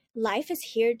life is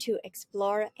here to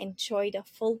explore, enjoy the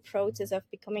full process of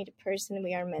becoming the person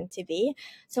we are meant to be.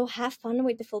 So have fun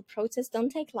with the full process. Don't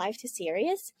take life too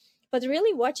serious, but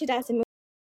really watch it as a movie.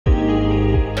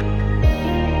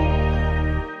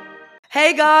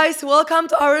 Hey guys, welcome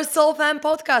to our Soul Fan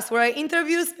podcast where I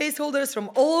interview space holders from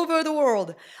all over the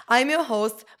world. I'm your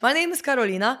host, my name is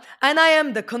Carolina, and I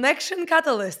am the Connection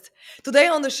Catalyst. Today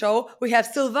on the show, we have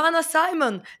Silvana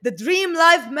Simon, the Dream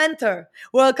Life Mentor.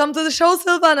 Welcome to the show,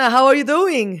 Silvana. How are you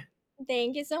doing?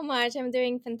 Thank you so much. I'm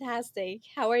doing fantastic.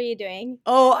 How are you doing?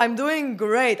 Oh, I'm doing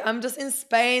great. I'm just in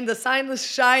Spain. The sun is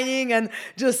shining and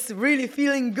just really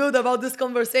feeling good about this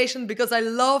conversation because I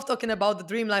love talking about the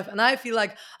dream life. And I feel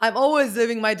like I'm always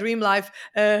living my dream life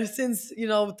since,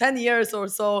 10 years or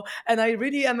so. And I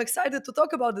really am excited to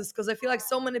talk about this because I feel like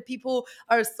so many people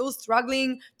are still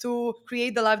struggling to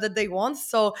create the life that they want.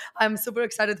 So I'm super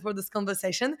excited for this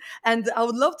conversation. And I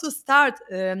would love to start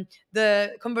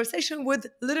the conversation with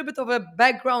a little bit of a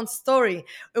background story.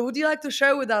 Would you like to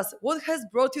share with us what has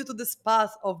brought you to this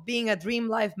path of being a dream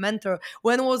life mentor?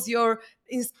 When was your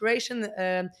inspiration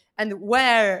and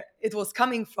where it was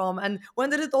coming from? And when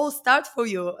did it all start for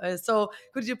you? So,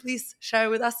 could you please share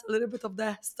with us a little bit of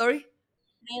the story?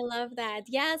 I love that.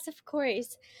 Yes, of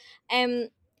course. Um,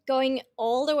 Going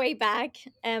all the way back,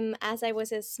 as I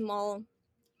was a small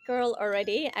girl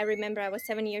already. I remember I was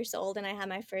 7 years old and I had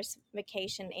my first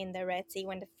vacation in the Red Sea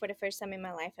when for the first time in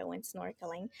my life I went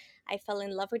snorkeling. I fell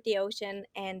in love with the ocean,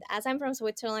 and as I'm from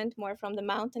Switzerland, more from the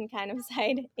mountain kind of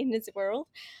side in this world,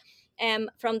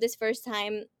 from this first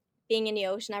time being in the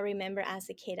ocean, I remember as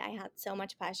a kid I had so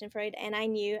much passion for it, and I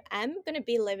knew I'm gonna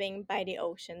be living by the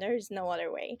ocean. There's no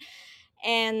other way.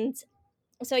 And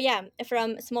so yeah,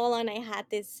 from small on I had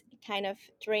this kind of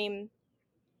dream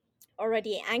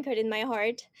already anchored in my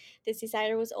heart. This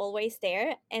desire was always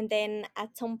there. And then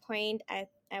at some point, I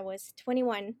was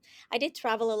 21. I did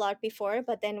travel a lot before,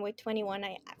 but then with 21,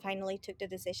 I finally took the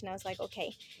decision. I was like,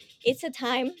 okay, it's a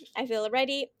time. I feel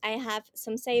ready. I have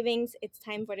some savings. It's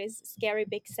time for this scary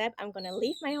big step. I'm going to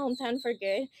leave my hometown for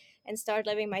good and start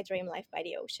living my dream life by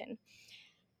the ocean,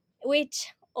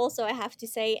 which also I have to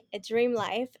say a dream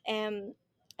life.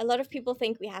 A lot of people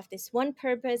think we have this one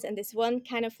purpose and this one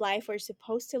kind of life we're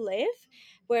supposed to live,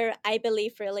 where I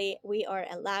believe really we are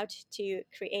allowed to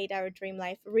create our dream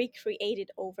life, recreate it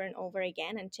over and over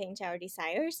again, and change our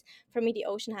desires. For me, the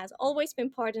ocean has always been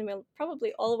part and will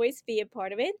probably always be a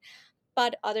part of it,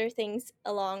 but other things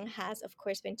along has of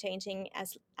course been changing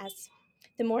as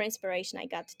the more inspiration I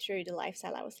got through the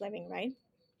lifestyle I was living, right?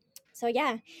 So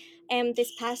yeah,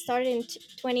 this past started in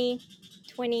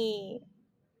 2020,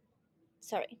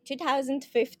 sorry,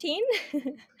 2015.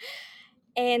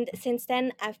 And since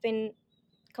then I've been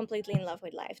completely in love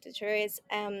with life. The truth is,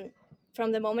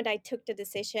 from the moment I took the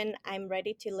decision I'm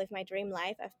ready to live my dream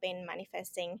life, I've been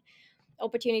manifesting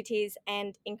opportunities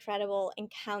and incredible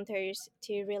encounters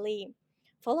to really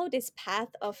follow this path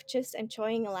of just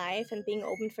enjoying life and being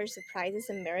open for surprises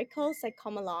and miracles that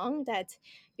come along, that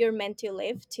you're meant to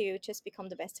live to just become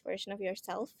the best version of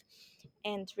yourself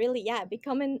and really, yeah,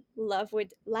 become in love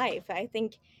with life. I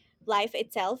think life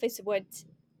itself is what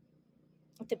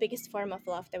the biggest form of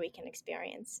love that we can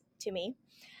experience, to me.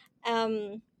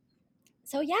 um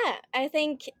so yeah, I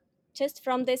think just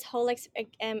from this whole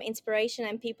inspiration,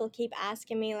 and people keep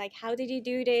asking me like, how did you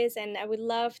do this? And I would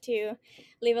love to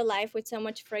live a life with so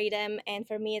much freedom, and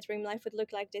for me a dream life would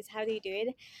look like this. How do you do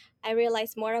it? I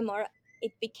realized more and more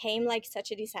it became like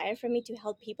such a desire for me to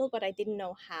help people, but I didn't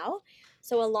know how.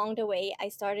 So along the way I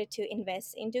started to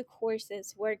invest into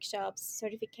courses, workshops,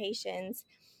 certifications,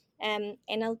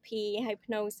 NLP,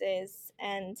 hypnosis,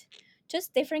 and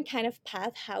just different kind of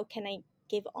path. How can I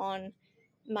give on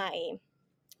my,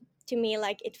 to me,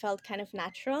 like it felt kind of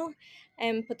natural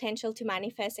and potential to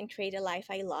manifest and create a life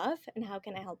I love, and how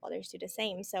can I help others do the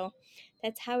same? So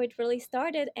that's how it really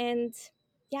started, and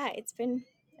yeah, it's been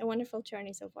a wonderful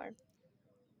journey so far.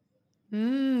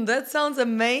 That sounds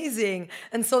amazing.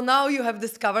 And so now you have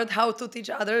discovered how to teach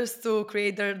others to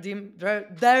create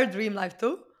their dream life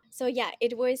too? So yeah,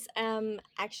 it was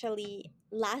actually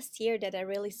last year that I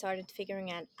really started figuring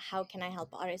out how can I help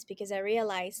others, because I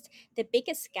realized the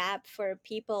biggest gap for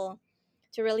people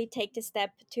to really take the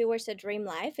step towards a dream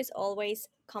life is always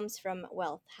comes from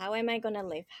wealth. How am I going to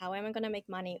live? How am I going to make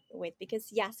money with? Because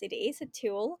yes, it is a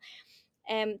tool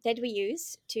that we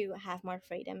use to have more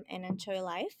freedom and enjoy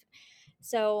life.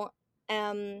 So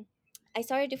um, I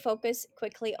started to focus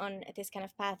quickly on this kind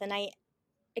of path, and I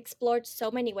explored so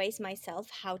many ways myself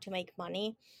how to make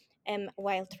money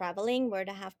while traveling, where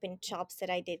there have been jobs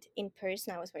that I did in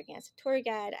person. I was working as a tour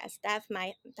guide, as dive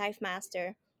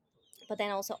master, but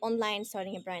then also online,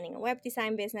 starting a branding and web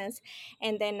design business,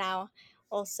 and then now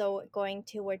also going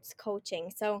towards coaching.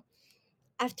 So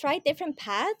I've tried different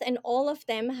paths, and all of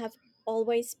them have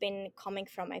always been coming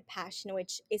from my passion,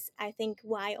 which is, I think,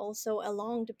 why also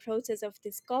along the process of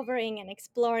discovering and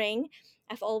exploring,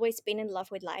 I've always been in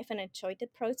love with life and enjoyed the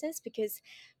process, because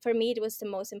for me, it was the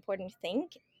most important thing.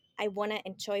 I want to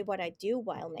enjoy what I do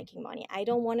while making money. I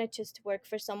don't want to just work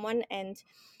for someone and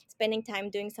spending time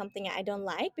doing something I don't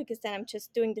like, because then I'm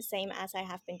just doing the same as I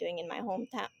have been doing in my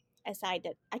hometown, aside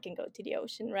that I can go to the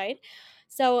ocean, right?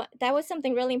 So that was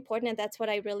something really important, and that's what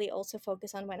I really also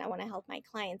focus on when I want to help my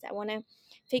clients. I want to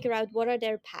figure out what are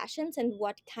their passions and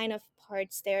what kind of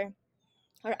parts there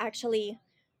are actually,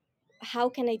 how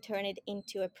can I turn it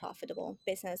into a profitable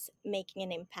business, making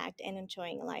an impact and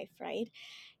enjoying life, right?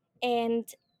 And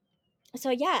so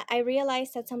yeah, I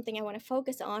realized that's something I want to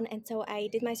focus on, and so I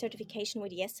did my certification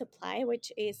with Yes Supply,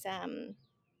 which is a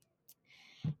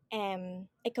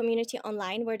community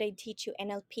online where they teach you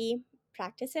NLP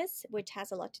practices, which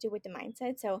has a lot to do with the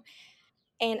mindset. So,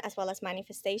 and as well as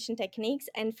manifestation techniques.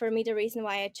 And for me, the reason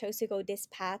why I chose to go this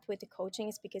path with the coaching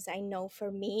is because I know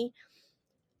for me,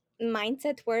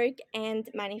 mindset work and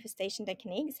manifestation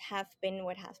techniques have been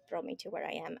what has brought me to where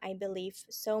I am. I believe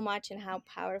so much in how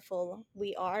powerful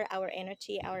we are, our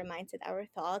energy, our mindset, our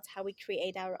thoughts, how we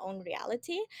create our own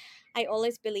reality. I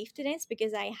always believed in this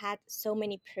because I had so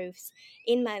many proofs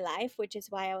in my life, which is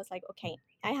why I was like, okay,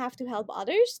 I have to help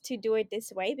others to do it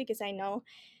this way, because I know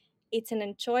it's an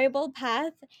enjoyable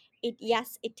path. It,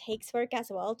 yes, it takes work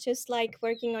as well, just like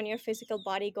working on your physical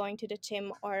body, going to the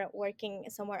gym or working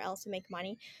somewhere else to make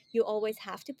money. You always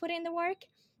have to put in the work.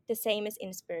 The same is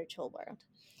in spiritual world.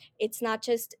 It's not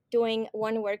just doing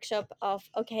one workshop of,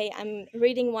 okay, I'm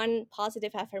reading one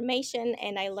positive affirmation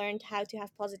and I learned how to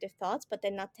have positive thoughts, but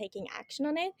then not taking action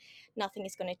on it. Nothing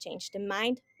is going to change. The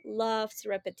mind loves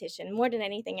repetition more than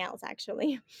anything else,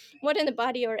 actually, more than the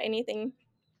body or anything.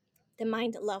 The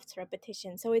mind loves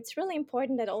repetition. So it's really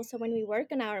important that also when we work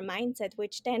on our mindset,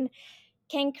 which then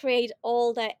can create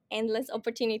all the endless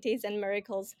opportunities and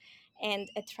miracles and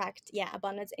attract, yeah,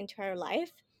 abundance into our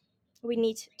life, we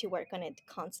need to work on it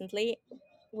constantly,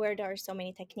 where there are so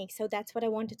many techniques. So that's what I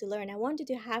wanted to learn. I wanted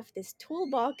to have this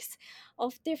toolbox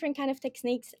of different kind of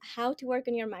techniques, how to work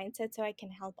on your mindset, so I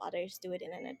can help others do it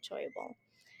in an enjoyable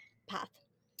path.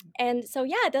 And so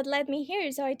yeah, that led me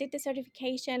here. So I did the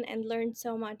certification and learned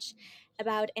so much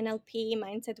about NLP,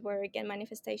 mindset work, and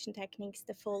manifestation techniques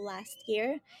the full last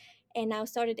year, and now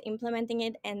started implementing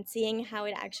it and seeing how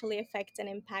it actually affects and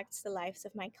impacts the lives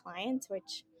of my clients,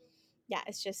 which yeah,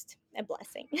 it's just a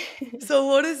blessing. So,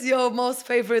 what is your most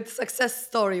favorite success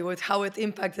story with how it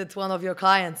impacted one of your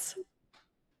clients?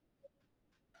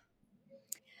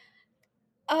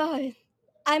 Oh,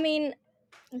 I mean,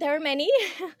 there are many.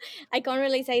 I can't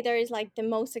really say there is like the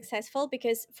most successful,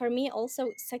 because for me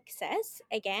also success,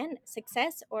 again,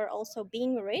 success or also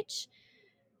being rich,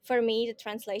 for me the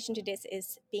translation to this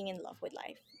is being in love with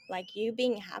life. Like you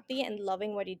being happy and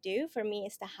loving what you do, for me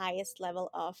is the highest level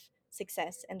of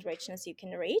success and richness you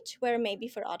can reach, where maybe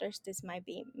for others this might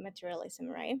be materialism,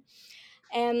 right?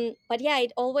 But yeah,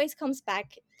 it always comes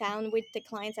back down with the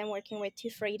clients I'm working with to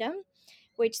freedom,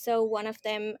 which so one of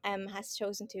them has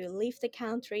chosen to leave the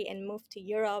country and move to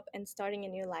Europe and starting a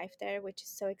new life there, which is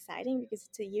so exciting because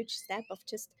it's a huge step of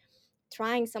just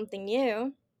trying something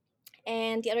new.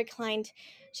 And the other client,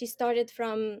 she started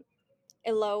from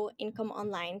a low income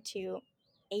online to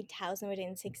 8,000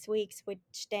 within 6 weeks, which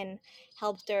then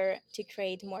helped her to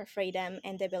create more freedom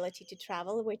and the ability to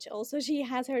travel, which also she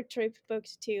has her trip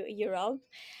booked to Europe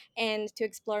and to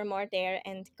explore more there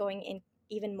and going in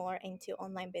even more into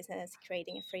online business,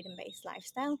 creating a freedom based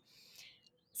lifestyle.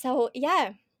 So,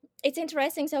 yeah, it's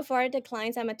interesting so far the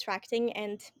clients I'm attracting,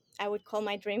 and I would call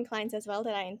my dream clients as well,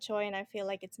 that I enjoy and I feel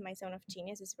like it's my zone of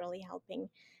genius, is really helping,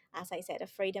 as I said, a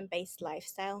freedom based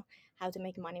lifestyle, how to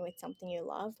make money with something you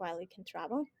love while you can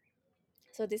travel.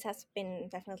 So, this has been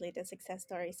definitely the success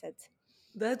stories that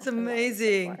That's have been loving so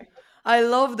amazing. far. I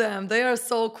love them. They are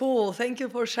so cool. Thank you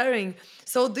for sharing.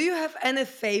 So, do you have any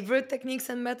favorite techniques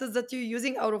and methods that you're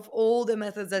using out of all the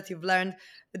methods that you've learned?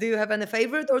 Do you have any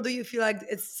favorite, or do you feel like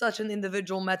it's such an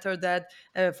individual method that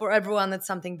for everyone it's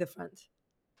something different?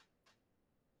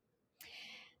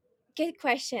 Good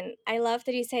question. I love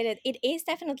that you say that it is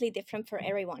definitely different for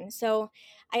everyone. So,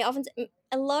 I often,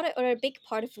 a lot of, or a big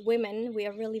part of women, we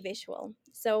are really visual.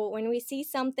 So, when we see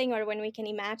something or when we can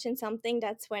imagine something,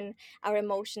 that's when our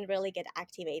emotion really get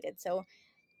activated. So,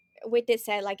 with this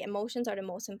said, like emotions are the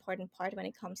most important part when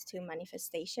it comes to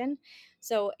manifestation.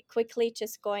 So quickly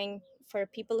just going for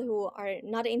people who are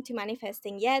not into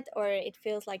manifesting yet, or it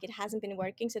feels like it hasn't been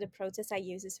working, so the process I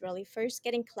use is really first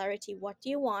getting clarity, what do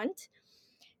you want?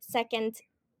 Second,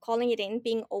 calling it in,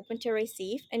 being open to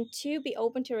receive. And to be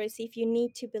open to receive, you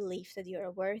need to believe that you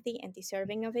are worthy and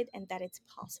deserving of it and that it's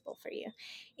possible for you.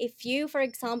 If you, for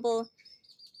example,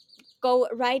 go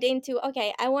right into,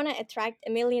 okay, I want to attract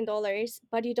 $1 million,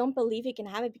 but you don't believe you can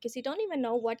have it because you don't even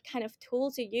know what kind of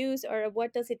tools you use or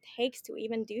what does it takes to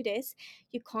even do this,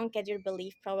 you can't get your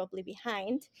belief probably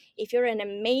behind. If you're an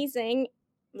amazing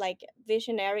like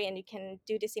visionary and you can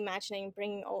do this imagining,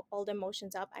 bringing all the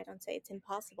emotions up, I don't say it's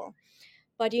impossible,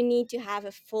 but you need to have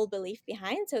a full belief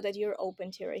behind so that you're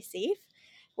open to receive,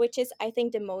 which is, I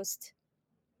think, the most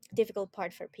difficult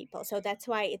part for people. So that's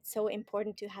why it's so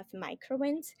important to have micro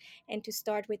wins and to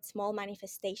start with small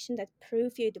manifestation that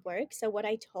prove you it works. So what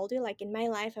I told you, like in my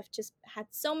life, I've just had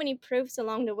so many proofs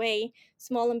along the way,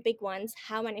 small and big ones,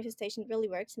 how manifestation really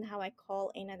works and how I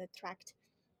call in and attract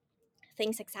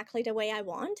things exactly the way I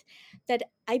want, that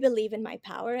I believe in my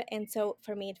power. And so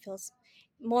for me, it feels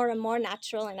more and more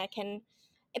natural, and I can,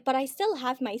 but I still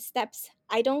have my steps.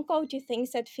 I don't go to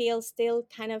things that feel still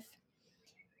kind of,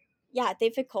 yeah,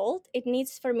 difficult. It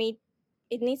needs for me,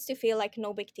 it needs to feel like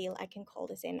no big deal. I can call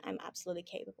this in. I'm absolutely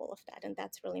capable of that. And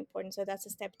that's really important. So that's a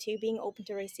step two, being open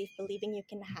to receive, believing you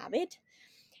can have it.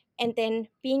 And then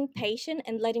being patient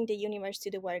and letting the universe do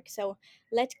the work. So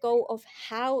let go of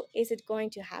how is it going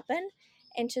to happen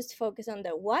and just focus on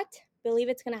the what, believe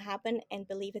it's going to happen, and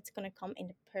believe it's going to come in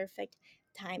the perfect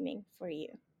timing for you.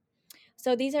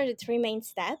 So these are the three main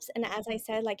steps. And as I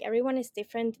said, like everyone is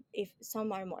different. If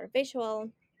some are more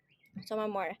visual, some are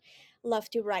more love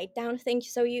to write down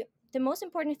things. So you, the most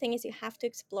important thing is you have to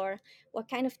explore what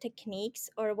kind of techniques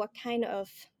or what kind of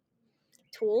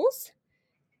tools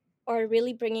are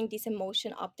really bringing this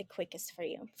emotion up the quickest for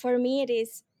you. For me, it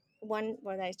is one,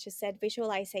 what I just said,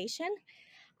 visualization,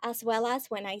 as well as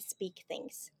when I speak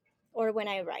things or when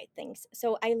I write things.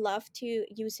 So I love to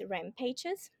use REM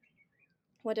pages.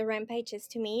 What a REM page is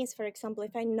to me is, for example,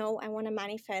 if I know I want to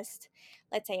manifest,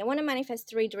 let's say I want to manifest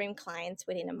 3 dream clients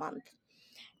within a month,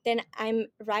 then I'm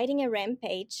writing a REM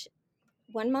page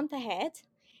 1 month ahead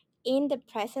in the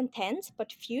present tense,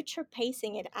 but future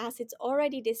pacing it as it's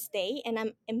already this day, and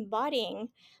I'm embodying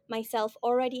myself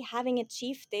already having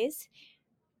achieved this,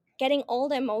 getting all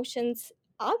the emotions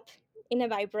up in a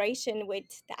vibration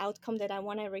with the outcome that I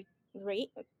want to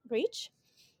reach,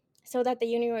 so that the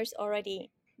universe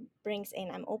already brings in,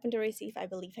 I'm open to receive, I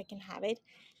believe I can have it.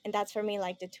 And that's for me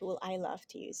like the tool I love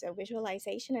to use. So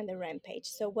visualization and the REM page.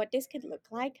 So what this could look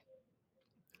like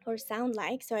or sound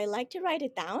like. So I like to write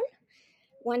it down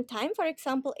one time. For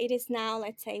example, it is now,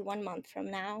 let's say 1 month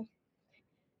from now,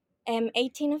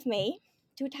 18th of May,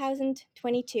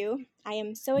 2022. I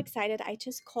am so excited. I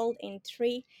just called in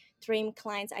 3 dream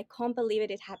clients. I can't believe it.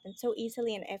 It happened so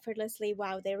easily and effortlessly.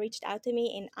 Wow, they reached out to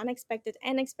me in unexpected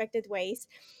and expected ways.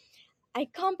 I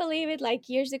can't believe it. Like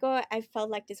years ago, I felt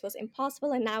like this was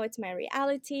impossible, and now it's my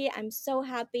reality. I'm so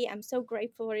happy. I'm so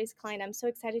grateful for this client. I'm so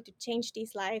excited to change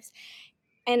these lives,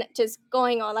 and just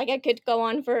going on, like I could go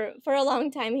on for a long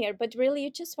time here, but really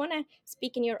you just want to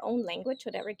speak in your own language,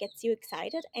 whatever gets you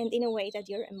excited, and in a way that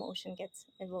your emotion gets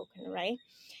evoken, right?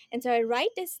 And so I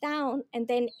write this down, and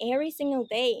then every single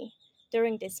day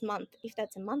during this month, if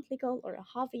that's a monthly goal or a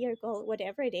half a year goal,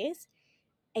 whatever it is,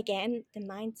 again, the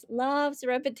mind loves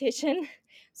repetition.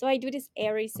 So I do this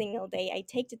every single day. I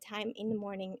take the time in the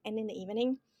morning and in the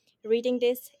evening reading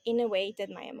this in a way that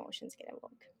my emotions get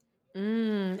awoke. That's my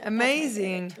favorite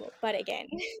Amazing. tool. But again,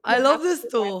 I you have love to this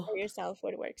decide tool. for yourself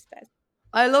what works best.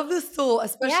 I love this tool,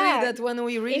 especially Yeah, that when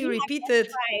we if really you have repeat not it,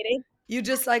 tried it, you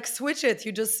just like switch it.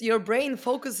 You just, your brain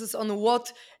focuses on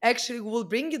what actually will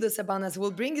bring you this abundance,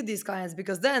 will bring you these clients,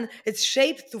 because then it's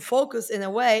shaped to focus in a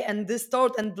way and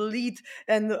distort and delete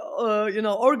and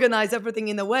organize everything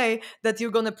in a way that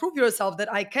you're going to prove yourself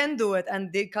that I can do it,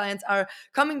 and the clients are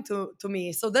coming to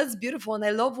me. So that's beautiful, and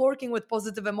I love working with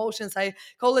positive emotions. I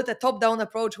call it a top down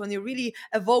approach, when you really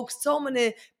evoke so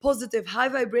many positive high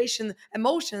vibration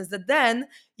emotions that then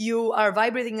you are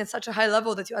vibrating at such a high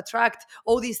level that you attract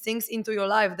all these things into your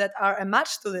life that are a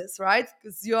match to this, right?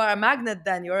 Because you are a magnet,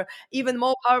 then you're even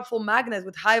more powerful magnet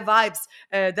with high vibes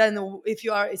than if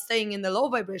you are staying in the low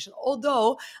vibration.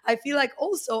 Although I feel like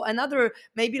also another,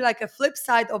 maybe like a flip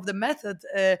side of the method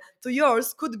to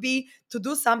yours could be to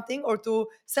do something or to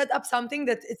set up something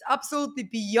that is absolutely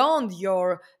beyond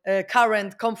your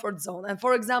current comfort zone. And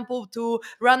for example, to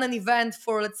run an event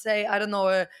for, let's say, I don't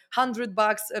know,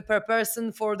 $100 per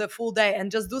person for the full day,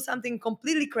 and just do something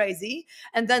completely crazy,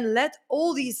 and then let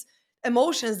all these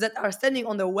emotions that are standing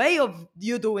on the way of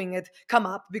you doing it come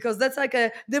up, because that's like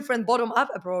a different bottom up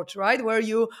approach, right? Where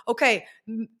you, okay,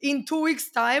 in 2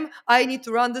 weeks time I need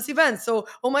to run this event, so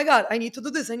oh my god, I need to do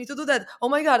this, I need to do that, oh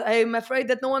my god, I'm afraid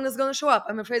that no one is going to show up,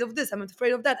 I'm afraid of this, I'm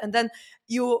afraid of that. And then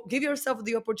you give yourself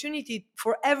the opportunity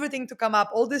for everything to come up,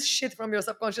 all this shit from your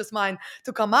subconscious mind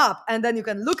to come up, and then you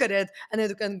can look at it, and then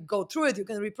you can go through it, you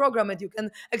can reprogram it, you can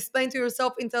explain to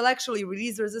yourself intellectually,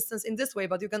 release resistance in this way,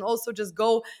 but you can also just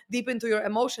go deep into your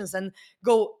emotions and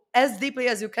go as deeply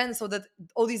as you can, so that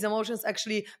all these emotions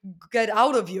actually get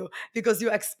out of you, because you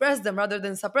express them rather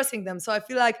than suppressing them. So I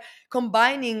feel like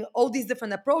combining all these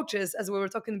different approaches, as we were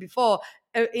talking before,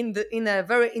 in a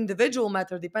very individual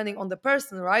matter, depending on the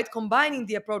person, right? Combining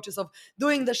the approaches of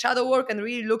doing the shadow work and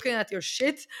really looking at your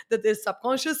shit that is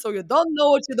subconscious, so you don't know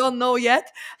what you don't know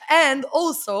yet, and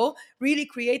also really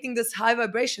creating this high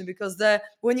vibration, because the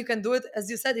when you can do it, as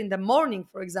you said, in the morning,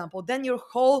 for example, then your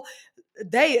whole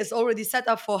day is already set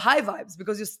up for high vibes,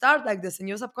 because you start like this and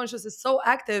your subconscious is so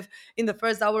active in the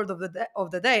first hour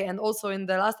of the day, and also in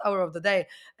the last hour of the day.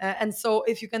 And so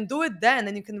if you can do it then,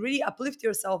 and you can really uplift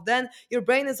yourself, then your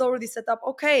brain is already set up,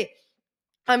 okay,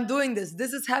 I'm doing this.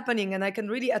 This is happening, and I can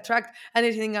really attract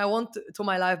anything I want to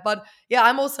my life. But yeah,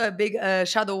 I'm also a big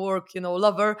shadow work,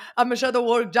 lover. I'm a shadow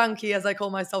work junkie, as I call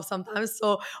myself sometimes.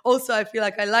 So also, I feel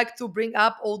like I like to bring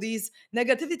up all these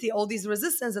negativity, all these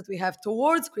resistance that we have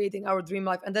towards creating our dream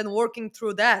life, and then working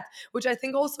through that, which I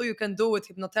think also you can do with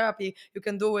hypnotherapy. You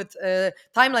can do with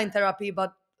timeline therapy,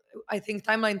 but I think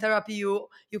timeline therapy you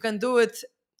can do it.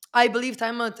 I believe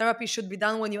timeline therapy should be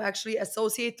done when you actually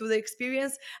associate to the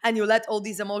experience and you let all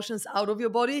these emotions out of your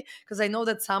body, because I know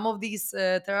that some of these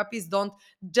therapies don't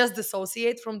just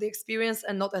dissociate from the experience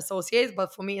and not associate,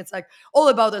 but for me it's like all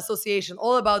about association,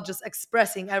 all about just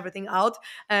expressing everything out.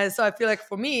 So I feel like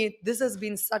for me this has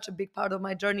been such a big part of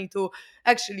my journey to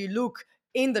actually look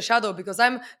in the shadow, because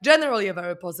I'm generally a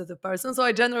very positive person, so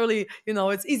I generally,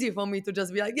 it's easy for me to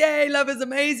just be like, yay, love is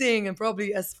amazing, and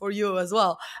probably as for you as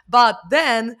well. But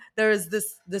then there is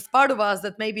this part of us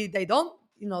that maybe they don't,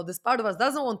 this part of us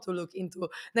doesn't want to look into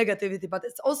negativity, but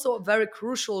it's also very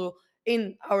crucial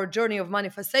in our journey of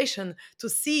manifestation to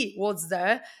see what's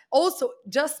there. Also,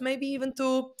 just maybe even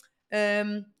to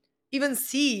um even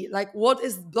see like what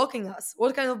is blocking us,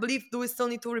 what kind of belief do we still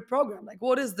need to reprogram, like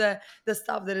what is the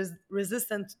stuff that is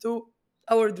resistant to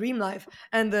our dream life.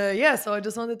 And yeah, so I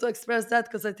just wanted to express that,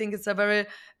 because I think it's a very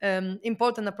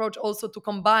important approach also to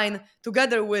combine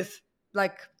together with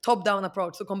like top down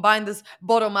approach, to combine this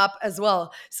bottom up as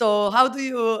well. So how do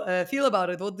you feel about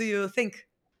it? What do you think?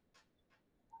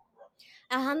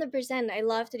 100%. I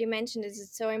love that you mentioned this.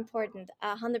 It's so important.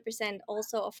 100%.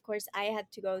 Also, of course, I had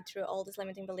to go through all this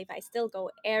limiting belief. I still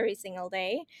go every single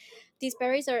day. These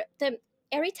berries are the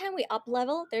every time we up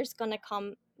level, there's gonna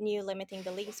come new limiting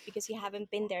beliefs because you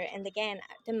haven't been there. And again,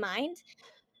 the mind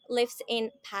lives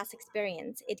in past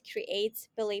experience. It creates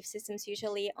belief systems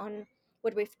usually on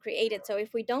what we've created. So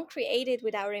if we don't create it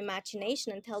with our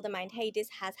imagination and tell the mind, hey, this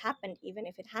has happened, even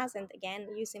if it hasn't, again,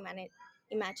 using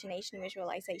imagination,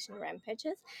 visualization,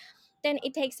 rampages, then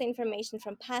it takes the information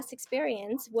from past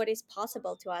experience, what is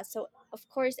possible to us. So of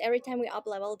course, every time we up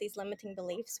level, these limiting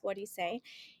beliefs, what do you say,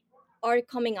 are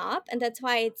coming up. And that's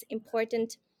why it's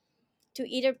important to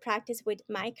either practice with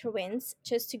micro wins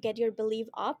just to get your belief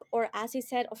up, or as you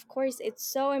said, of course, it's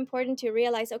so important to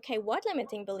realize, okay, what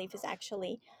limiting belief is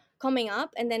actually coming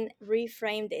up, and then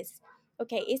reframe this.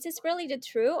 Okay, is this really the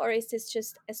true, or is this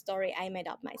just a story I made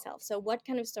up myself? So what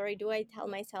kind of story do I tell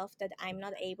myself that I'm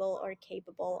not able or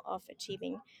capable of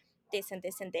achieving this and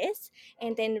this and this,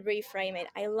 and then reframe it.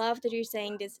 I love that you're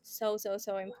saying this. So so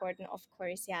so important. Of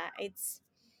course, yeah, it's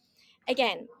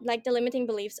again like the limiting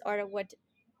beliefs are what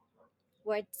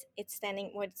it's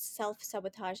standing, what's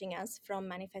self-sabotaging us from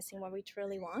manifesting what we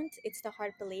truly want. It's the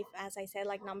hard belief, as I said,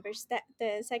 like numbers, that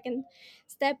the second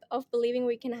step of believing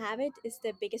we can have it is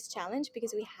the biggest challenge,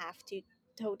 because we have to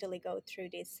totally go through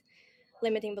this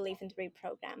limiting belief and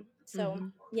reprogram. So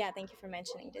Mhm. yeah, thank you for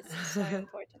mentioning this. So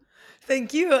important.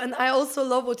 Thank you. And I also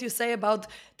love what you say about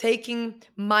taking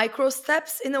micro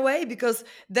steps in a way, because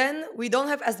then we don't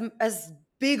have as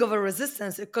big of a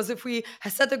resistance. Because if we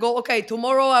set a goal, okay,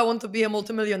 tomorrow I want to be a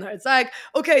multimillionaire, it's like,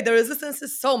 okay, the resistance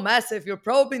is so massive, you're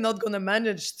probably not going to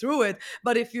manage through it.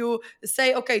 But if you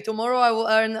say, okay, tomorrow I will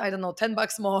earn, I don't know, 10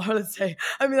 bucks more, let's say,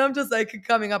 I mean, I'm just like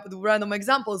coming up with random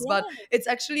examples, but Yeah. it's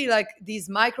actually like these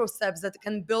micro steps that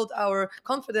can build our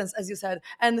confidence, as you said.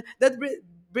 And that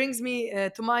brings me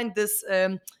to mind this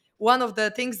one of the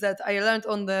things that I learned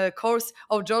on the course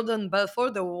of Jordan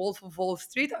Belfort, the Wolf of Wall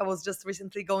Street. I was just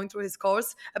recently going through his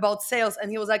course about sales,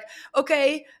 and he was like,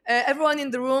 okay, everyone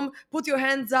in the room, put your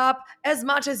hands up as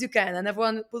much as you can. And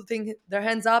everyone putting their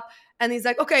hands up. And he's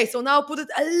like, okay, so now put it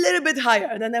a little bit higher.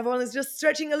 And then everyone is just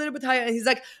stretching a little bit higher. And he's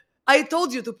like, I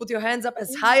told you to put your hands up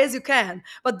as high as you can,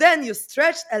 but then you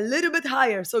stretched a little bit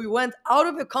higher. So you went out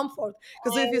of your comfort.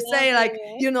 Because I if you love say, like,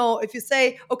 it. you know, if you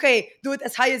say, okay, do it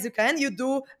as high as you can, you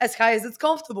do as high as it's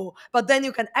comfortable. But then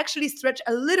you can actually stretch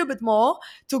a little bit more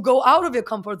to go out of your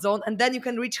comfort zone, and then you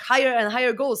can reach higher and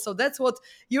higher goals. So that's what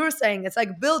you're saying. It's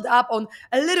like build up on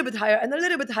a little bit higher and a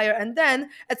little bit higher. And then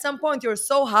at some point, you're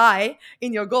so high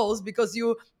in your goals because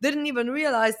you didn't even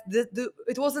realize that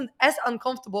it wasn't as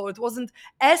uncomfortable, it wasn't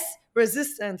as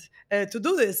resistant to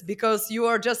do this, because you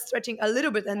are just stretching a little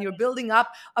bit and you're building up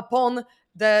upon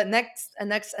the next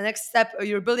step.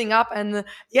 You're building up, and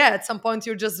yeah, at some point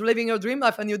you're just living your dream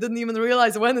life and you didn't even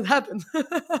realize when it happened.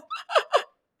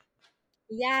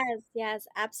 Yes, yes,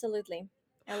 absolutely.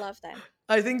 I love that.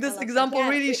 I think I this love that. example Yeah,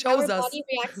 really our shows us. body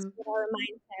reacts to what our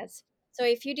mind says. So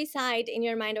if you decide in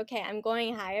your mind, okay, I'm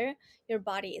going higher, your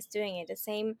body is doing it. The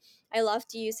same. I love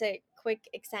to use a quick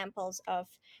examples of,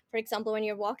 for example, when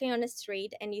you're walking on the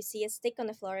street and you see a stick on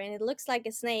the floor and it looks like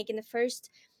a snake. In the first,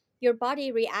 your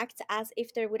body reacts as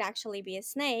if there would actually be a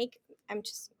snake. I'm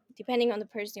just depending on the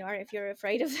person you are, if you're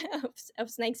afraid of of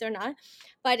snakes or not.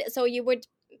 But so you would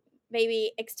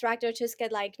maybe extract or just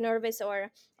get like nervous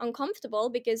or uncomfortable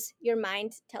because your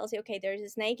mind tells you, okay, there's a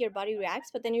snake, your body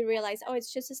reacts, but then you realize, oh,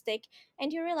 it's just a stick,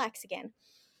 and you relax again.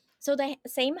 So the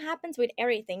same happens with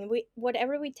everything.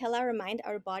 Whatever we tell our mind,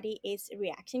 our body is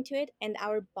reacting to it, and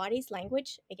our body's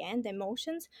language, again, the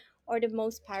emotions, are the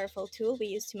most powerful tool we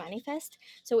use to manifest.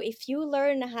 So if you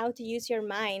learn how to use your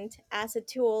mind as a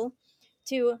tool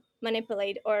to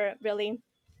manipulate or really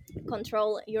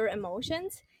control your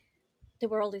emotions, the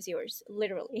world is yours,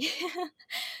 literally.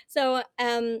 So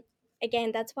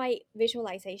again, that's why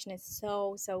visualization is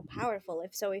so powerful.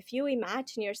 If you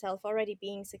imagine yourself already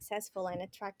being successful and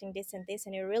attracting this and this,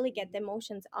 and you really get the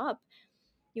emotions up,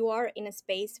 you are in a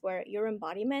space where your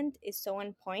embodiment is so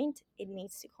on point, it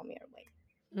needs to come your way.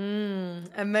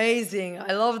 Amazing.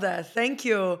 I love that. Thank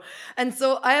you. And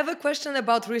so I have a question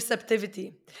about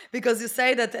receptivity, because you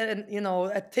say that,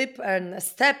 a tip and a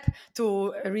step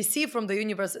to receive from the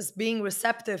universe is being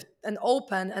receptive and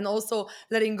open and also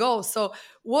letting go. So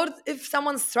what if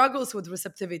someone struggles with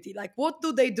receptivity? Like, what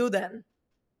do they do then?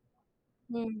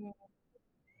 Mhm.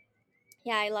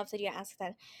 Yeah, I love that you asked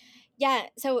that. Yeah,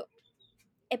 so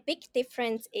a big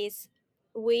difference is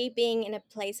we being in a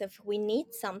place of we need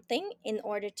something in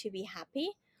order to be happy,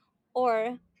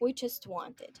 or we just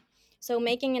want it. So,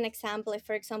 making an example, if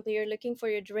for example you're looking for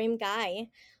your dream guy,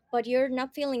 but you're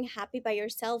not feeling happy by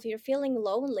yourself, you're feeling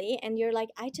lonely, and you're like,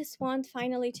 I just want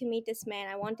finally to meet this man,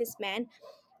 I want this man,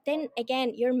 then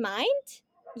again, your mind,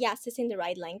 yes, is in the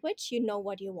right language, you know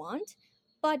what you want,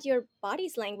 but your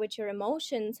body's language, your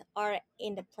emotions are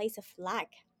in the place of lack.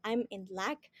 I'm in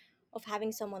lack of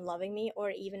having someone loving me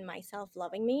or even myself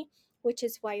loving me, which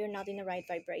is why you're not in the right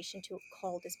vibration to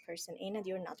call this person in and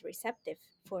you're not receptive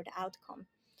for the outcome.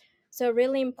 So,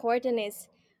 really important is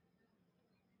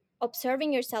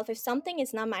observing yourself. If something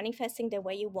is not manifesting the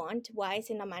way you want, why is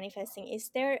it not manifesting?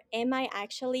 Am I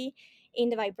actually in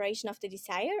the vibration of the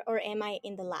desire, or am I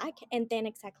in the lack? And then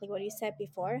exactly what you said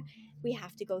before, we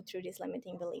have to go through these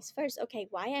limiting beliefs first. Okay,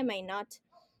 why am I not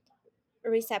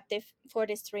receptive for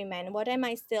this dream man? What am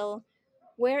I still,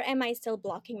 where am I still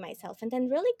blocking myself? And then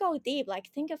really go deep, like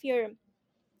think of your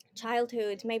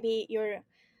childhood, maybe your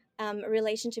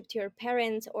relationship to your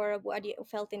parents, or what you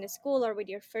felt in the school, or with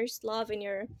your first love in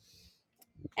your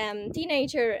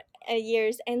teenager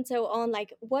years, and so on.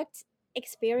 Like, what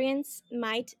experience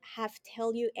might have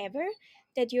tell you ever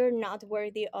that you're not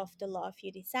worthy of the love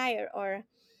you desire? Or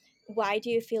why do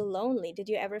you feel lonely? Did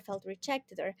you ever felt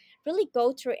rejected? Or really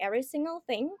go through every single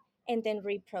thing and then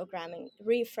reprogramming,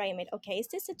 reframe it. Okay, is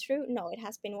this a true? No, it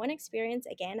has been one experience.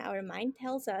 Again, our mind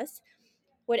tells us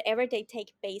whatever they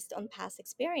take based on past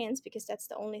experience, because that's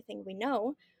the only thing we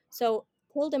know. So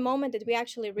till the moment that we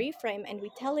actually reframe and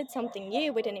we tell it something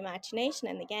new with an imagination,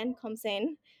 and again comes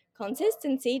in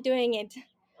consistency, doing it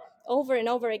over and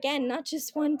over again, not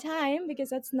just one time, because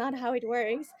that's not how it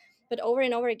works, but over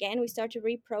and over again, we start to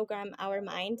reprogram our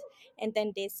mind. And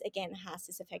then this again has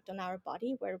this effect on our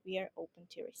body where we are open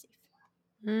to receive.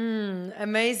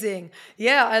 Amazing.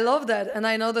 Yeah, I love that. And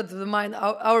I know that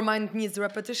our mind needs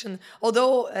repetition.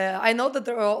 Although I know that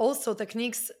there are also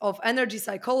techniques of energy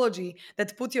psychology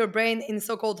that put your brain in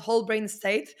so-called whole brain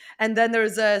state. And then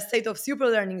there's a state of super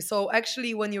learning. So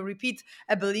actually, when you repeat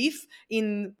a belief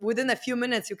in within a few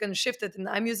minutes, you can shift it. And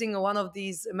I'm using one of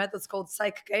these methods called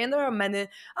Psych K, and there are many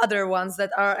other ones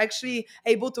that are actually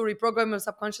able to reprogram your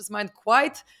subconscious mind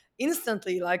quite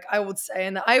instantly, like I would say.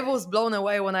 And I was blown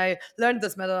away when I learned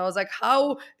this method. I was like,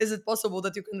 how is it possible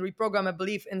that you can reprogram a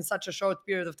belief in such a short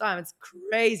period of time? It's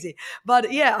crazy.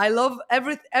 But yeah, I love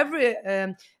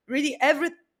really every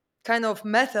kind of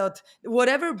method,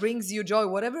 whatever brings you joy,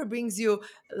 whatever brings you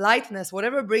lightness,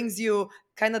 whatever brings you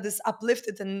kind of this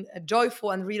uplifted and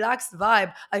joyful and relaxed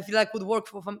vibe, I feel like would work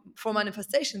for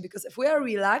manifestation. Because if we are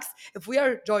relaxed, if we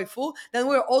are joyful, then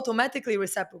we're automatically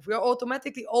receptive, we are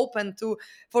automatically open to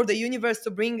for the universe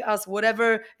to bring us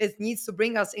whatever it needs to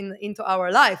bring us into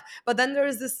our life. But then there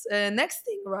is this next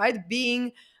thing, right?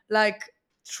 Being like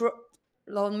tr-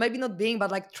 well, maybe not being,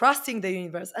 but like trusting the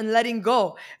universe and letting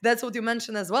go. That's what you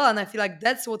mentioned as well, and I feel like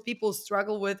that's what people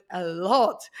struggle with a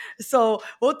lot. So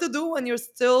what to do when you're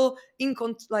still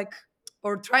like,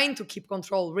 or trying to keep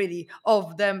control really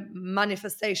of the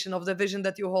manifestation of the vision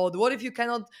that you hold? What if you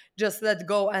cannot just let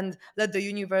go and let the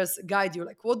universe guide you?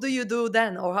 Like, what do you do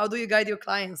then, or how do you guide your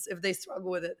clients if they struggle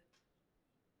with it?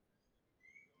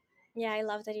 Yeah, I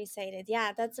love that you said it.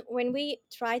 Yeah, that's when we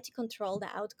try to control the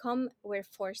outcome, we're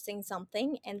forcing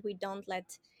something and we don't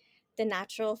let the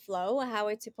natural flow how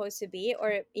it's supposed to be,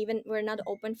 or even we're not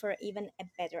open for even a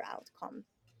better outcome.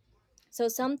 So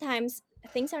sometimes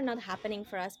things are not happening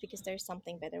for us because there's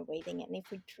something better waiting. And if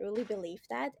we truly believe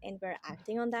that and we're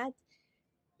acting on that,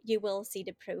 you will see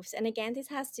the proofs. And again, this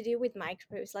has to do with micro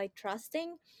proofs, like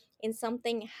trusting in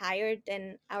something higher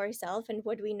than ourselves and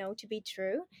what we know to be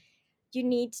true. You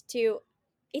need to,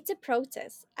 it's a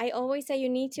process. I always say you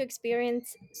need to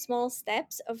experience small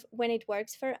steps of when it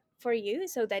works for you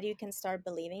so that you can start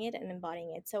believing it and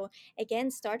embodying it. So again,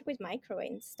 start with micro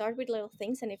wins, start with little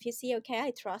things, and if you see, okay,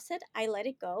 I trust it, I let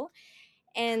it go,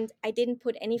 and I didn't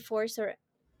put any force or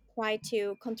try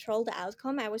to control the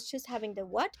outcome, I was just having the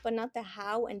what but not the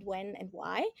how and when and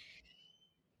why,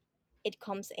 it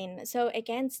comes in. So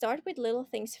again, start with little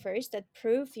things first that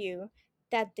prove you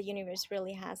that the universe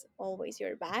really has always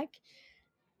your back,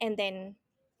 and then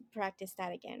practice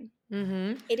that again.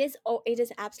 Mm-hmm. It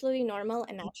is absolutely normal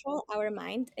and natural. Our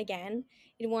mind, again,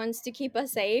 it wants to keep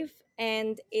us safe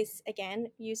and is again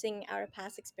using our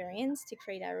past experience to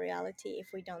create our reality if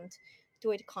we don't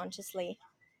do it consciously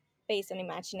based on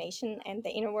imagination and the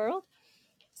inner world.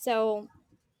 So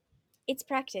it's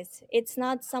practice. It's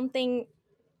not something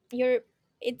you're,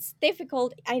 it's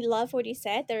difficult. I love what you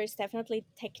said. There is definitely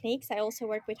techniques. I also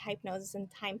work with hypnosis and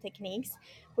time techniques,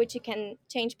 which you can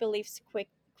change beliefs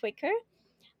quicker.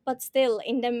 But still,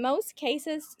 in the most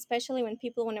cases, especially when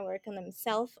people want to work on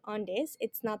themselves on this,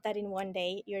 it's not that in one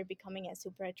day you're becoming a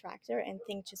super attractor and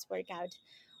things just work out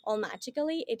all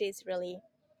magically. It is really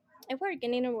a work,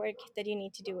 an inner work that you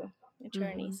need to do, a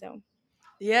journey. Mm-hmm. So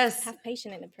Yes. have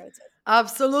patience in the process.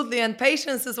 Absolutely. And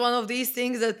patience is one of these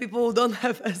things that people don't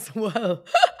have as well.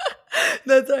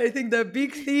 That's, I think, the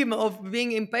big theme of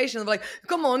being impatient. Like,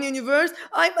 come on, universe,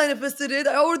 I manifested it.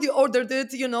 I already ordered it,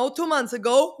 2 months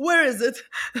ago. Where is it?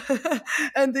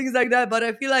 And things like that. But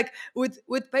I feel like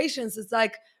with patience, it's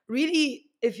like really,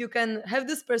 if you can have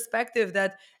this perspective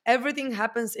that everything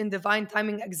happens in divine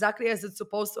timing exactly as it's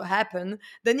supposed to happen,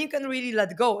 then you can really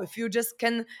let go. If you just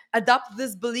can adapt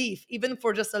this belief, even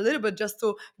for just a little bit, just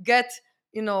to get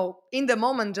in the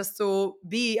moment, just to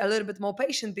be a little bit more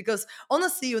patient. Because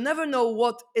honestly, you never know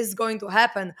what is going to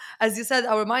happen. As you said,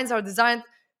 our minds are designed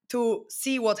to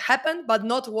see what happened but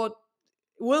not what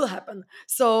will happen.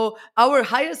 So our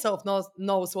higher self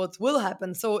knows what will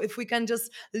happen. So if we can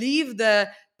just leave the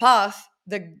path,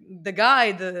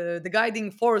 the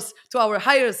guiding force to our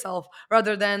higher self,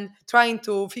 rather than trying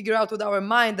to figure out with our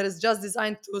mind that is just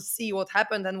designed to see what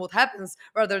happened and what happens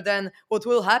rather than what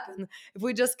will happen. If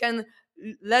we just can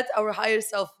let our higher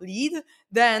self lead,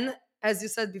 then, as you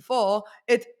said before,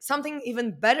 it something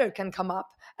even better can come up,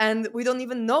 and we don't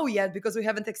even know yet because we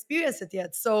haven't experienced it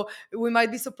yet. So we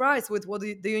might be surprised with what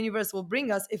the universe will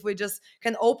bring us if we just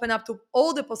can open up to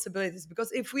all the possibilities.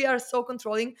 Because if we are so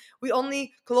controlling, we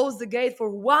only close the gate for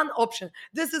one option.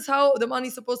 This is how the money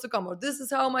is supposed to come, or this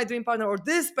is how my dream partner, or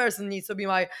this person needs to be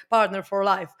my partner for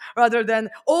life, rather than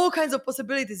all kinds of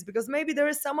possibilities. Because maybe there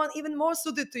is someone even more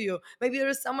suited to you. Maybe there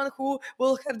is someone who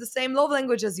will have the same love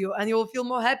language as you and you will feel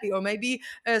more happy. Or maybe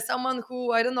someone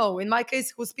who, I don't know, in my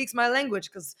case, who speaks my language,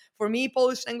 because because for me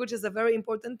Polish language is a very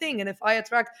important thing, and if I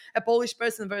attract a Polish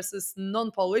person versus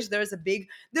non-Polish, there's a big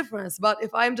difference. But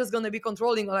if I'm just going to be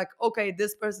controlling, like, okay,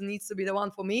 this person needs to be the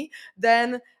one for me,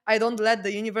 then I don't let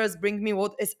the universe bring me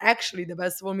what is actually the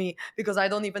best for me, because I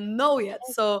don't even know yet.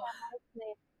 So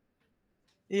Exactly.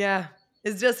 yeah,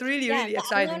 it's just really, Yeah, really the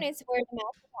unknown exciting. is where the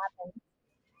magic happens.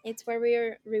 It's where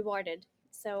we're rewarded.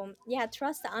 So yeah,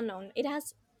 trust the unknown. It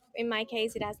has, in my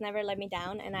case, it has never let me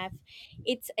down, and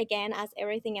it's again, as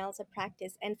everything else, a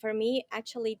practice. And for me,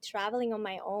 actually traveling on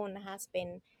my own has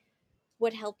been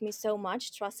what helped me so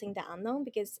much, trusting the unknown,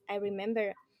 because I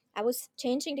remember I was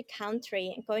changing the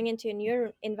country and going into a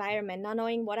new environment, not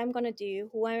knowing what I'm gonna do,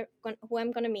 who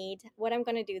I'm gonna meet, what I'm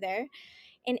gonna do there.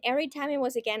 And every time it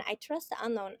was again, I trust the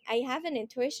unknown. I have an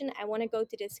intuition. I want to go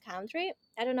to this country.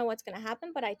 I don't know what's going to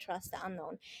happen, but I trust the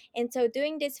unknown. And so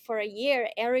doing this for a year,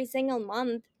 every single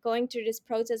month, going through this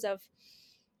process of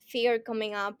fear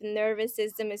coming up, nervous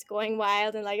system is going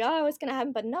wild and like, oh, what's going to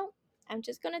happen? But no, I'm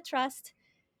just going to trust.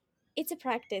 It's a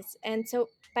practice. And so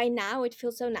by now it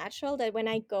feels so natural that when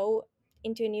I go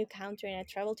into a new country and I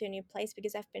travel to a new place,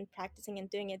 because I've been practicing and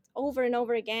doing it over and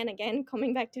over again,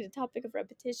 coming back to the topic of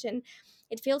repetition,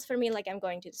 it feels for me like I'm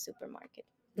going to the supermarket.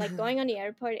 Like going on the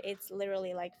airport, it's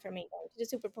literally like for me going to the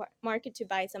supermarket to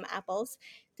buy some apples,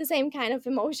 the same kind of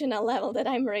emotional level that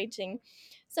I'm reaching.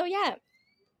 So yeah,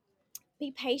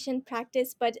 be patient,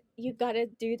 practice, but you gotta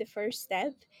do the first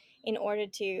step in order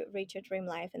to reach your dream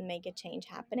life and make a change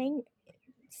happening.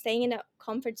 Staying in a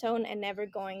comfort zone and never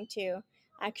going to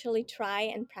actually try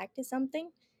and practice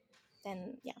something,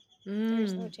 then yeah,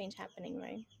 there's no Mm. change happening,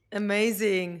 right?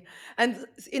 Amazing. And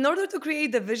in order to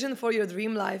create the vision for your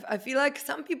dream life, I feel like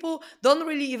some people don't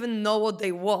really even know what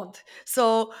they want.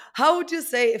 So, how would you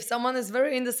say if someone is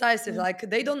very indecisive, Mm. like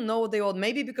they don't know what they want,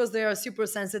 maybe because they are super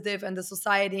sensitive and the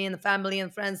society and family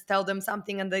and friends tell them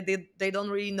something and they don't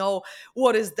really know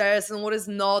what is theirs and what is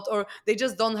not, or they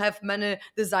just don't have many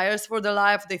desires for their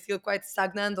life, they feel quite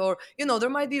stagnant, or, there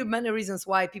might be many reasons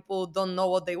why people don't know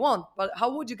what they want. But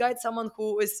how would you guide someone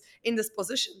who is in this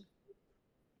position?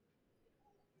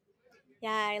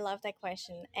 Yeah, I love that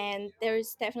question. And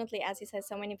there's definitely, as you said,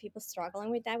 so many people struggling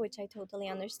with that, which I totally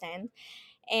understand.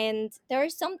 And there are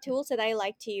some tools that I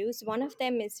like to use. One of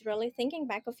them is really thinking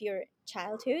back of your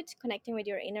childhood, connecting with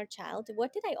your inner child.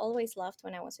 What did I always loved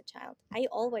when I was a child? I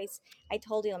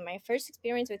told you my first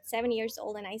experience with 7 years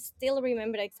old, and I still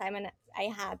remember the excitement I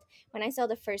had when I saw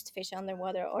the first fish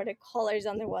underwater or the colors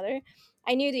underwater.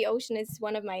 I knew the ocean is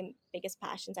one of my biggest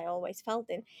passions. I always felt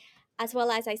it, as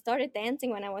well as I started dancing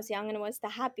when I was young and was the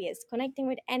happiest, connecting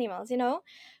with animals.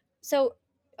 So,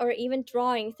 or even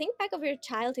drawing. Think back of your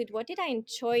childhood. What did I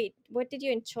enjoy? What did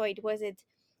you enjoy? Was it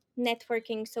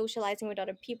networking, socializing with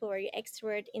other people? Were you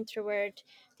extrovert, introvert?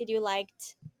 Did you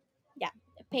liked, yeah,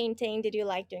 painting? Did you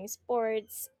like doing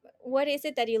sports? What is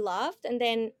it that you loved? And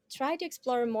then try to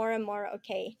explore more and more.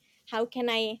 Okay, how can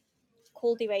I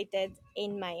cultivate it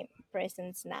in my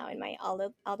presence now in my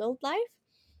adult life?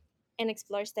 And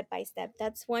explore step by step.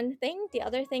 That's one thing. The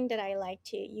other thing that I like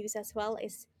to use as well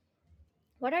is,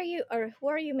 what are you, or who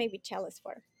are you maybe jealous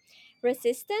for?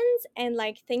 Resistance and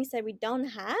like things that we don't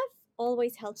have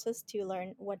always helps us to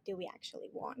learn what do we actually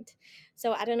want.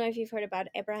 So I don't know if you've heard about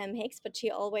Abraham Hicks, but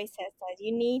she always says that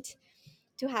you need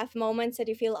to have moments that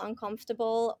you feel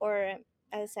uncomfortable or,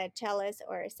 as I said, jealous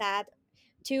or sad,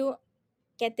 to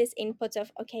get this inputs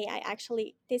of, okay, I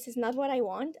actually, this is not what I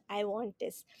want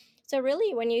this. So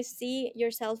really, when you see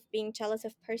yourself being jealous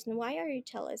of person, why are you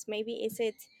jealous? Maybe is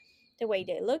it the way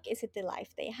they look, is it the life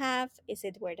they have, is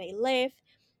it where they live?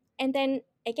 And then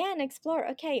again, explore,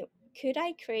 okay, could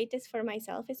I create this for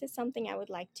myself? Is this something I would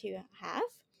like to have?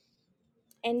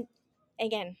 And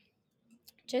again,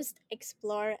 just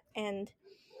explore. And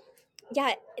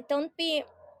yeah, don't be,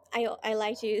 I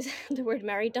like to use the word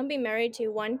married. Don't be married to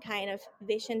one kind of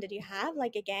vision that you have.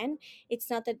 Like again, it's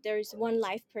not that there's one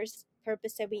life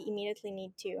purpose that we immediately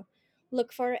need to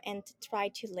look for and try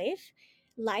to live.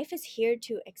 Life is here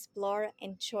to explore,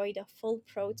 enjoy the full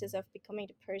process of becoming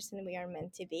the person we are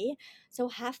meant to be. So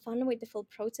have fun with the full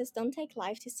process. Don't take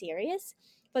life too serious,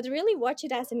 but really watch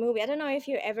it as a movie. I don't know if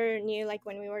you ever knew, like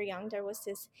when we were young, there was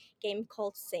this game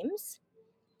called Sims,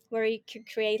 where you could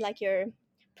create like your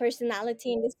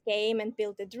personality in this game and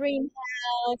build a dream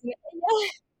house. Yeah.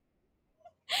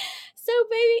 So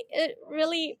baby, it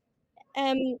really,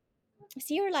 um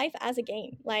see your life as a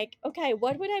game. Like, okay,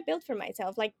 what would I build for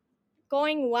myself? Like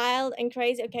going wild and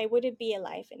crazy. Okay, would it be a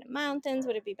life in the mountains?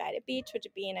 Would it be by the beach? Would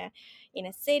it be in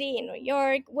a city in New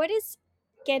York? What is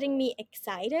getting me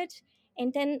excited?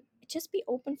 And then just be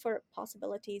open for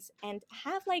possibilities and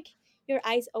have like your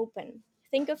eyes open.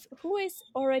 think of who is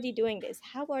already doing this,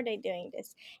 how are they doing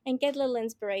this, and get little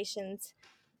inspirations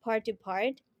part to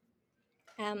part.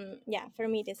 Yeah, for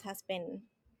me this has been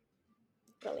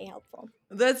really helpful.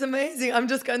 That's amazing. I'm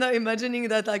just kind of imagining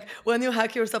that, like, when you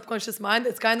hack your subconscious mind,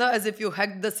 it's kind of as if you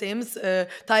hacked The Sims,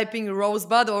 typing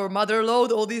Rosebud or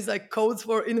Motherload, all these like codes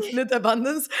for infinite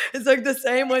abundance. It's like the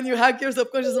same when you hack your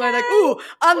subconscious mind, like, ooh, Yes,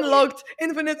 unlocked,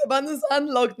 infinite abundance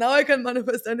unlocked. Now I can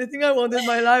manifest anything I want in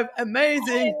my life. I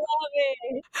Amazing.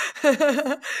 love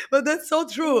it. But that's so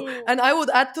true. Mm, And I would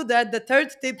add to that the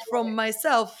third tip from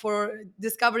myself for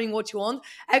discovering what you want: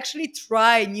 actually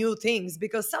try new things,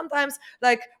 because sometimes,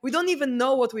 like, we don't even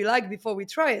know what we like before we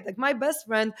try it. Like, my best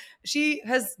friend, she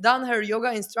has done her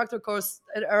yoga instructor course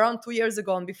around 2 years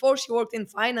ago, and before she worked in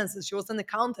finances, she was an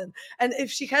accountant. And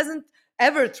if she hasn't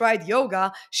ever tried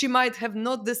yoga, she might have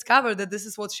not discovered that this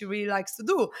is what she really likes to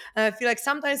do. And I feel like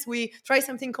sometimes we try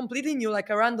something completely new,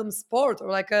 like a random sport or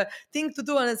like a thing to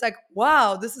do, and it's like,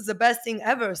 wow, this is the best thing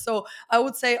ever. So I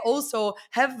would say also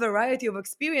have variety of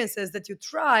experiences that you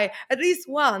try at least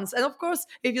once. And of course,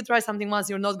 if you try something once,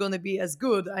 you're not going to be as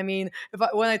good. I mean,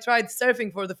 when I tried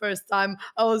surfing for the first time,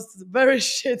 I was very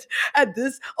shit at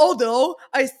this, although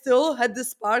I still had this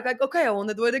spark, like, okay, I want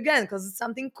to do it again because it's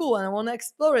something cool and I want to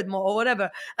explore it more or whatever.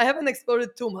 I haven't explored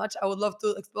it too much. I would love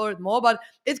to explore it more, but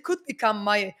it could become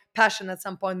my passion at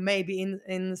some point, maybe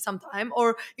in some time.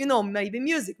 Or, maybe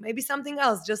music, maybe something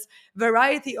else. Just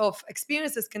variety of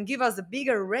experiences can give us a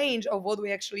bigger range of what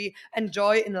we actually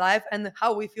enjoy in life and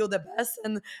how we feel the best.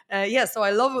 And yeah, so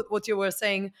I love what you were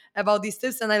saying about these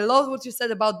tips, and I love what you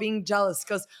said about being jealous,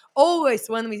 because always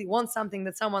when we want something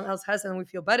that someone else has and we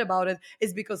feel bad about it,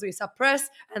 it's because we suppress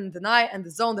and deny and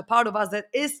disown the part of us that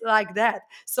is like that.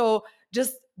 So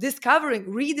just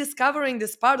rediscovering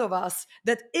this part of us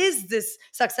that is this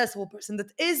successful person,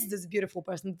 that is this beautiful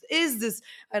person, that is this,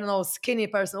 I don't know, skinny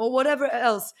person, or whatever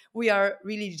else we are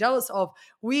really jealous of.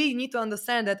 We need to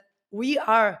understand that we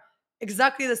are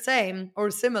exactly the same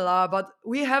or similar, but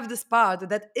we have this part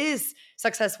that is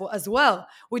successful as well.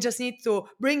 We just need to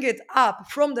bring it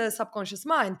up from the subconscious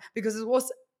mind, because it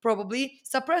was probably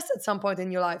suppressed at some point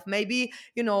in your life. Maybe,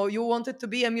 you wanted to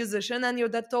be a musician and your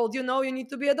dad told you, no, you need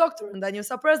to be a doctor. And then you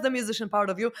suppressed the musician part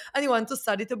of you and you went to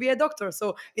study to be a doctor.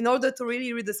 So in order to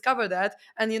really rediscover that,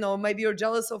 and, maybe you're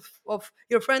jealous of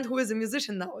your friend who is a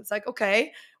musician now, it's like,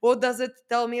 okay, what does it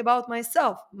tell me about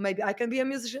myself? Maybe I can be a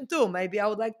musician too. Maybe I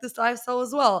would like this lifestyle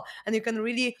as well. And you can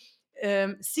really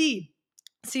see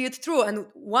it through. And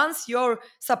once your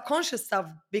subconscious stuff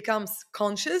becomes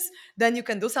conscious, then you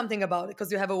can do something about it,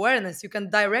 because you have awareness. You can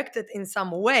direct it in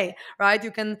some way, right? You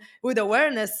can, with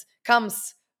awareness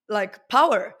comes like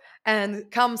power, and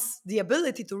comes the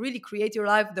ability to really create your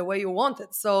life the way you want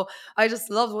it. So I just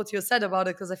loved what you said about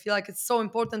it, because I feel like it's so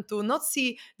important to not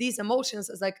see these emotions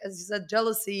as, like, as you said,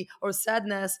 jealousy or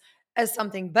sadness, as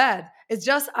something bad. It's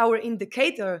just our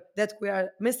indicator that we are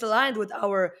misaligned with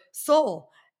our soul.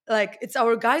 Like, it's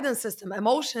our guidance system.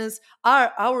 Emotions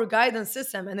are our guidance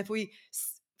system. And if we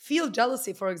feel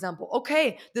jealousy, for example,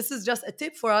 okay, this is just a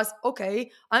tip for us.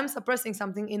 Okay, I'm suppressing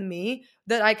something in me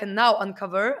that I can now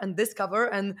uncover and discover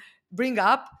and bring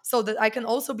up, so that I can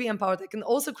also be empowered. I can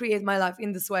also create my life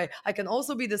in this way. I can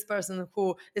also be this person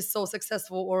who is so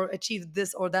successful or achieved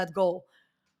this or that goal.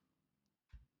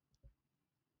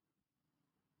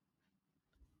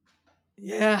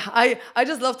 Yeah, I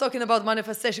just love talking about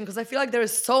manifestation, because I feel like there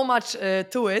is so much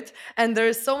to it, and there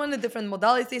is so many different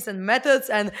modalities and methods,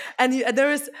 and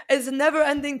there is it's a never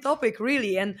ending topic,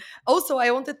 really. And also,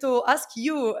 I wanted to ask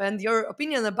you and your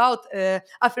opinion about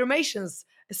affirmations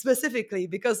specifically,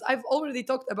 because I've already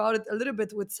talked about it a little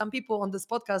bit with some people on this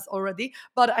podcast already,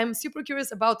 but I'm super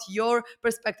curious about your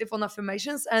perspective on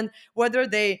affirmations, and whether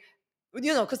they,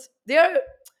 because they are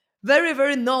very,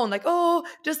 very known, like, oh,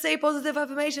 just say positive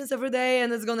affirmations every day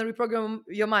and it's going to reprogram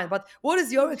your mind. But what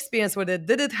is your experience with it?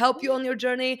 Did it help you on your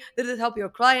journey? Did it help your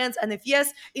clients? And if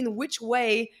yes, in which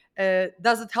way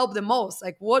does it help the most?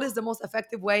 Like, what is the most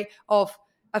effective way of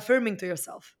affirming to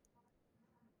yourself?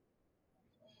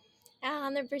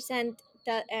 100%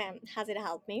 that has it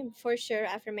helped me for sure.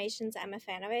 Affirmations, I'm a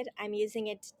fan of it. I'm using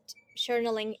it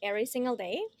journaling every single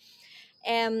day.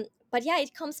 But yeah,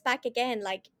 it comes back again,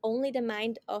 like only the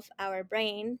mind of our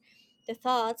brain, the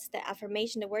thoughts, the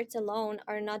affirmation, the words alone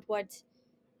are not what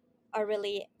are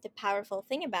really the powerful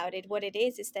thing about it. What it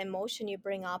is the emotion you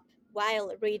bring up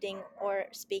while reading or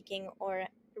speaking or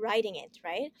writing it,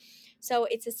 right? So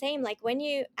it's the same, like when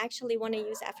you actually want to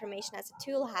use affirmation as a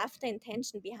tool, have the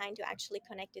intention behind to actually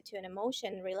connect it to an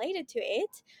emotion related to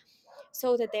it,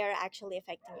 so that they are actually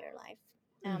affecting your life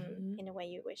Hmm. in a way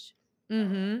you wish.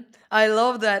 I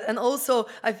love that. And also,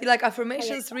 I feel like How you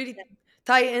affirmations apply really them.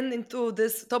 tie in into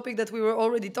this topic that we were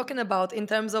already talking about, in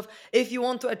terms of, if you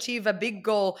want to achieve a big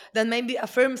goal, then maybe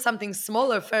affirm something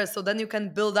smaller first, so then you can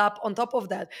build up on top of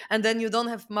that, and then you don't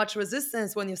have much resistance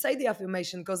when you say the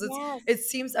affirmation, because it Yes.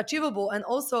 seems achievable. And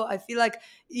also I feel like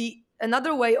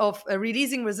another way of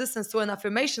releasing resistance to an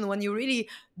affirmation, when you really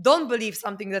don't believe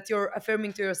something that you're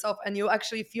affirming to yourself, and you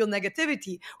actually feel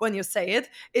negativity when you say it,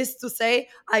 is to say,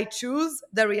 I choose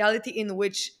the reality in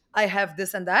which I have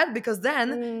this and that, because then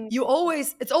Mm,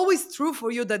 it's always true for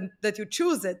you that you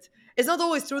choose it. It's not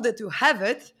always true that you have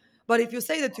it, but if you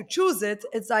say that you choose it,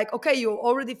 it's like, okay, you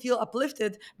already feel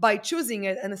uplifted by choosing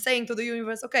it, and saying to the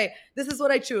universe, okay, this is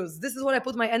what I choose, this is what I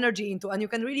put my energy into, and you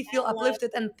can really feel I love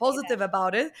uplifted when and you say positive that.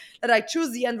 about it, that I choose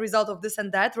the end result of this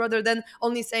and that, rather than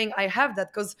only saying I have that.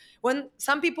 Because when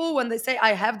some people, when they say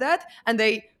I have that, and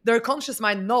their conscious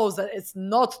mind knows that it's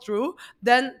not true,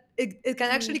 then it can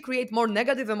Mm, actually create more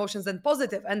negative emotions than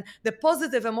positive. And the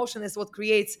positive emotion is what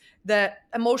creates the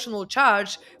emotional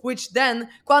charge, which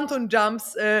then quantum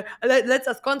jumps, lets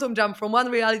us quantum jump from one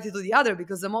reality to the other,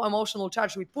 because the more emotional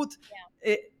charge we put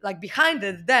like behind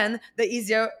it, then the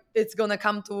easier it's gonna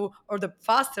come to, or the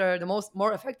faster, the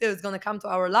more effective it's gonna come to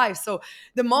our life. So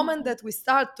the moment mhm. that we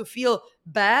start to feel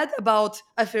bad about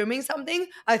affirming something,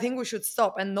 I think we should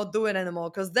stop and not do it anymore,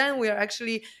 because then we are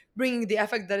actually bringing the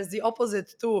effect that is the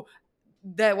opposite to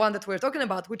the one that we're talking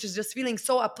about, which is just feeling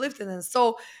so uplifted and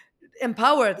so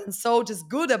empowered and so just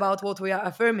good about what we are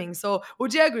affirming. So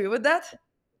would you agree with that?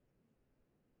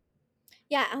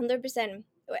 Yeah, 100%.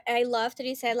 I love that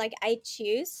you said, like, I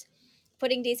choose,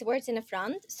 putting these words in the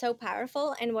front, so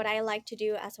powerful. And what I like to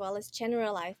do as well is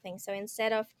generalize things. So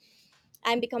instead of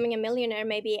I'm becoming a millionaire,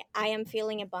 maybe I am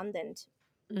feeling abundant,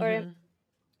 or Hmm.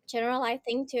 generalize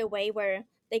things to a way where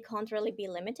they can't really be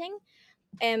limiting.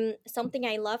 Something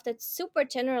I love that's super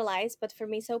generalized, but for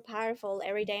me so powerful.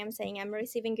 Every day I'm saying I'm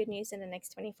receiving good news in the next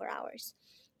 24 hours.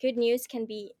 Good news can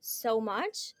be so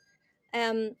much.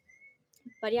 Um,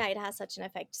 but yeah, it has such an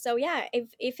effect. So yeah,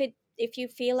 if you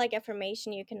feel like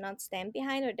affirmation you cannot stand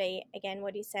behind, or they, again,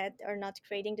 what you said, are not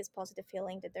creating this positive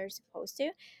feeling that they're supposed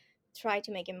to, try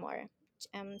to make it more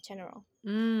general.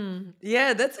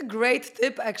 Yeah, that's a great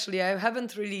tip, actually. I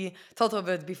haven't really thought of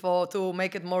it before, to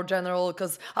make it more general,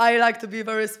 because I like to be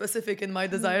very specific in my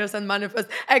desires and manifest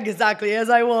exactly as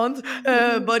I want.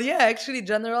 But yeah, actually,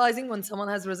 generalizing when someone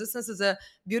has resistance is a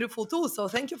beautiful tool. So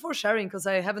thank you for sharing, because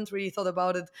I haven't really thought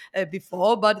about it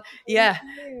before. But Thank yeah,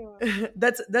 you.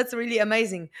 that's really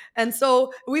amazing. And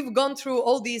so we've gone through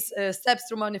all these steps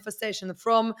through manifestation,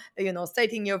 from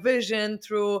stating your vision,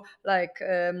 through like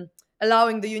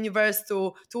allowing the universe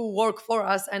to work for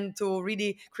us, and to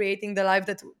really creating the life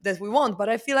that we want. But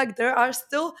I feel like there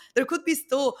could be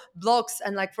still blocks,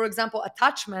 and, like, for example,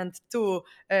 attachment to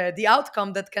the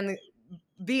outcome, that can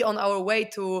be on our way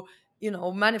to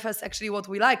manifest actually what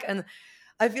we like. And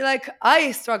I feel like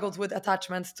I struggled with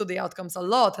attachment to the outcomes a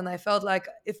lot. And I felt like,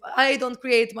 if I don't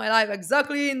create my life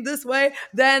exactly in this way,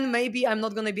 then maybe I'm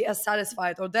not going to be as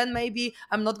satisfied, or then maybe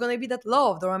I'm not going to be that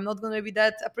loved, or I'm not going to be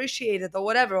that appreciated, or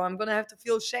whatever. Or I'm going to have to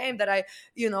feel shame that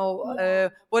Yeah.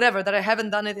 whatever, that I haven't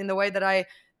done it in the way that I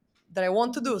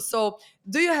want to do. Mhm. So,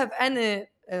 do you have any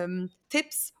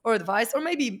tips or advice, or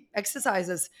maybe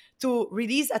exercises, to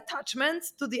release attachment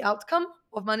to the outcome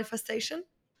of manifestation?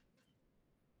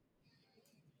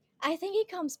 I think it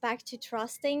comes back to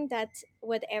trusting that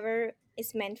whatever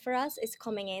is meant for us is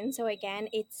coming in. So again,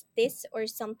 it's this or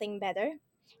something better.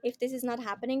 If this is not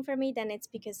happening for me, then it's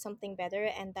because something better,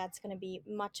 and that's going to be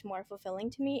much more fulfilling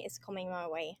to me, is coming my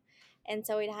way. And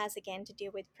so it has again to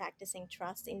do with practicing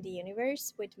trust in the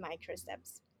universe with micro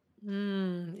steps.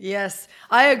 Yes,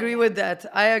 I agree Yeah. with that.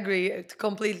 I agree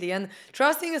completely. And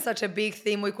trusting is such a big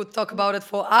theme. We could talk about it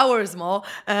for hours more,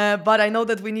 but I know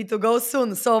that we need to go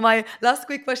soon. So, my last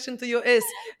quick question to you is,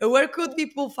 where could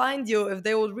people find you if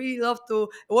they would really love to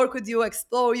work with you,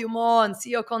 explore you more, and see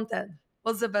your content?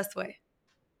 What's the best way?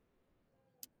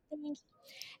 Thank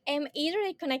either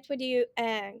they connect with you,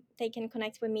 they can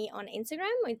connect with me on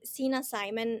Instagram with Sina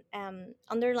Simon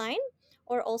underline,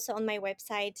 or also on my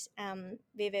website,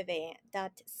 www.ccc,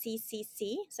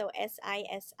 so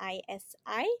SISISI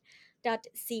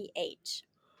 .ch.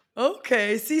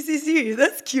 Okay, CCC.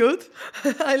 That's cute.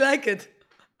 I like it.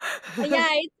 Yeah,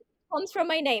 it comes from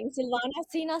my name, Silvana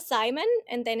Sina Simon,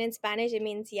 and then in Spanish it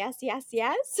means yes, yes,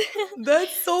 yes.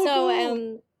 That's so So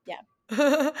cool. yeah.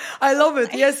 I love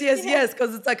it. Yes, yes, Yeah. yes.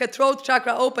 Because it's like a throat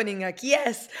chakra opening. Like,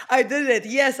 yes, I did it.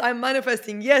 Yes, I'm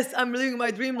manifesting. Yes, I'm living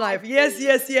my dream life. Yes, Exactly.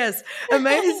 yes, yes.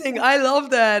 Amazing. I love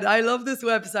that. I love this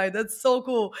website. That's so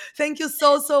cool. Thank you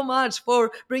so, so much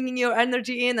for bringing your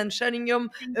energy in and sharing your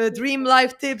Thank you. dream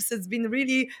life tips. It's been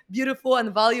really beautiful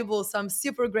and valuable. So I'm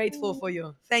super grateful Mm, for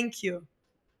you. Thank you.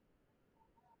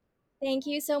 Thank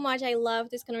you so much. I love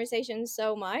this conversation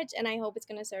so much, and I hope it's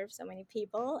going to serve so many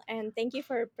people. And thank you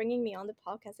for bringing me on the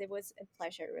podcast. It was a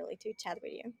pleasure, really, to chat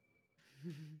with you.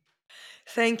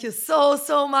 Thank you so,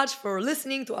 so much for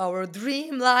listening to our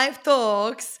Dream Life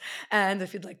Talks. And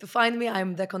if you'd like to find me,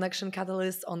 I'm the Connection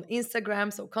Catalyst on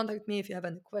Instagram. So contact me if you have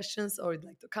any questions or you'd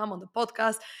like to come on the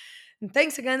podcast. And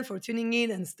thanks again for tuning in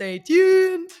and stay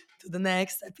tuned to the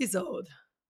next episode.